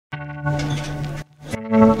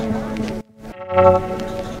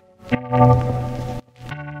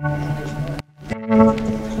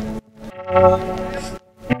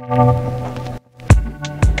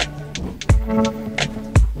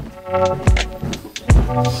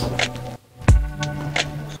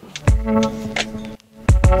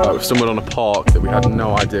We've stumbled on a park that we had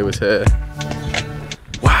no idea was here.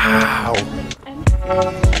 Wow!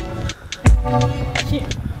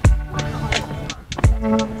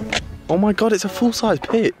 Oh my god, it's a full-size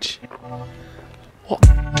pitch! What?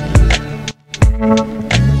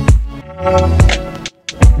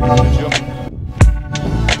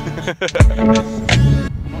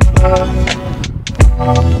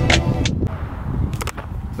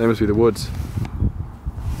 They must be the woods.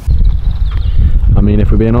 I mean,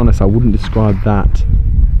 if we're being honest, I wouldn't describe that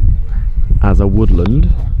as a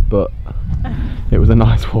woodland, but it was a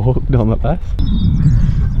nice walk nonetheless.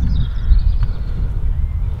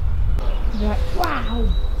 Wow!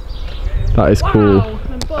 That is cool. Wow,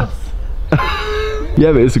 a bus.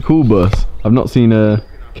 Yeah, but it's a cool bus. I've not seen a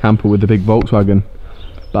camper with the big Volkswagen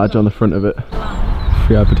badge on the front of it.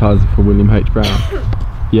 Free advertising for William H. Brown.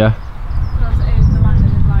 Yeah.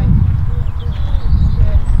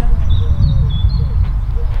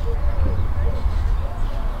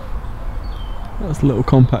 That's a little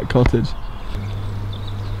compact cottage.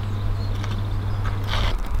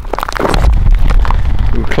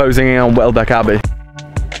 We're closing in on Welbeck Abbey.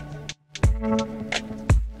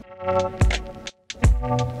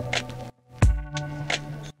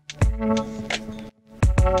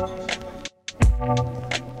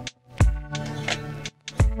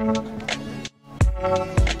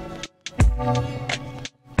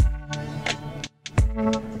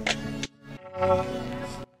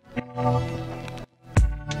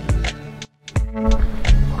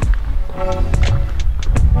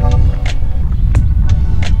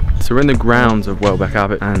 So we're in the grounds of Welbeck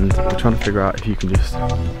Abbey and we're trying to figure out if you can just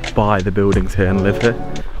buy the buildings here and live here,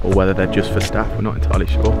 or whether they're just for staff. We're not entirely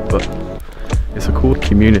sure, but it's a cool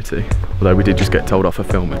community, although we did just get told off for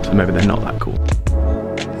filming, so maybe they're not that cool.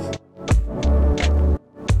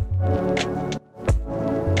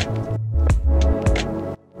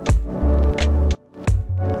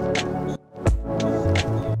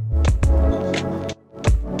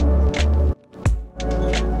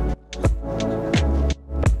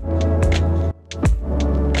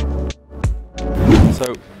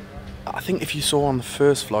 So, I think if you saw on the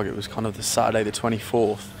first vlog, it was kind of the Saturday the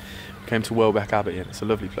 24th. We came to Welbeck Abbey and it's a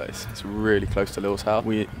lovely place. It's really close to Lil's house.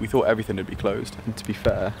 We thought everything would be closed, and to be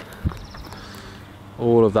fair,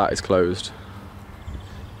 all of that is closed.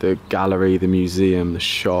 The gallery, the museum, the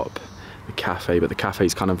shop, the cafe, but the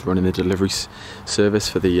cafe's kind of running the delivery service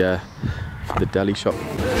for the deli shop.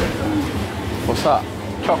 What's that?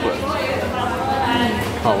 Chocolate?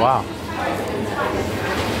 Oh wow.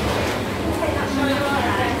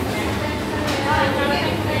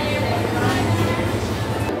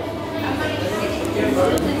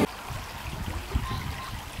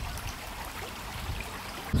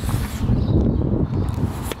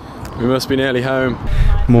 We must be nearly home.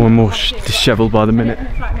 More and more dishevelled by the minute.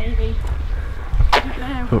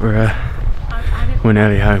 But we're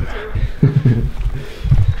nearly home.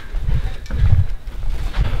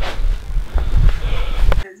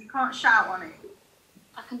 You can't shout on it.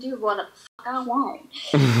 I can do what the fuck I want.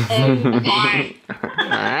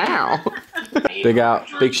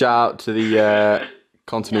 Big shout out to the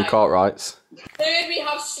Continue Cartwrights. Third we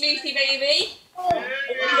have Sleuthy Baby.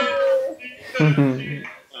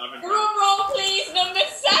 Drum roll please, number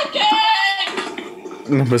second.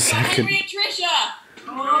 Number second. Trisha.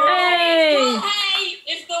 Hey!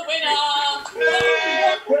 Hey, is the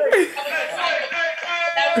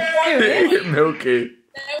winner. Milky.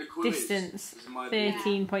 Distance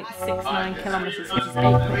 13.69 kilometres, which is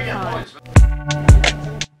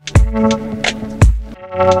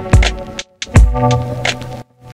 8.5.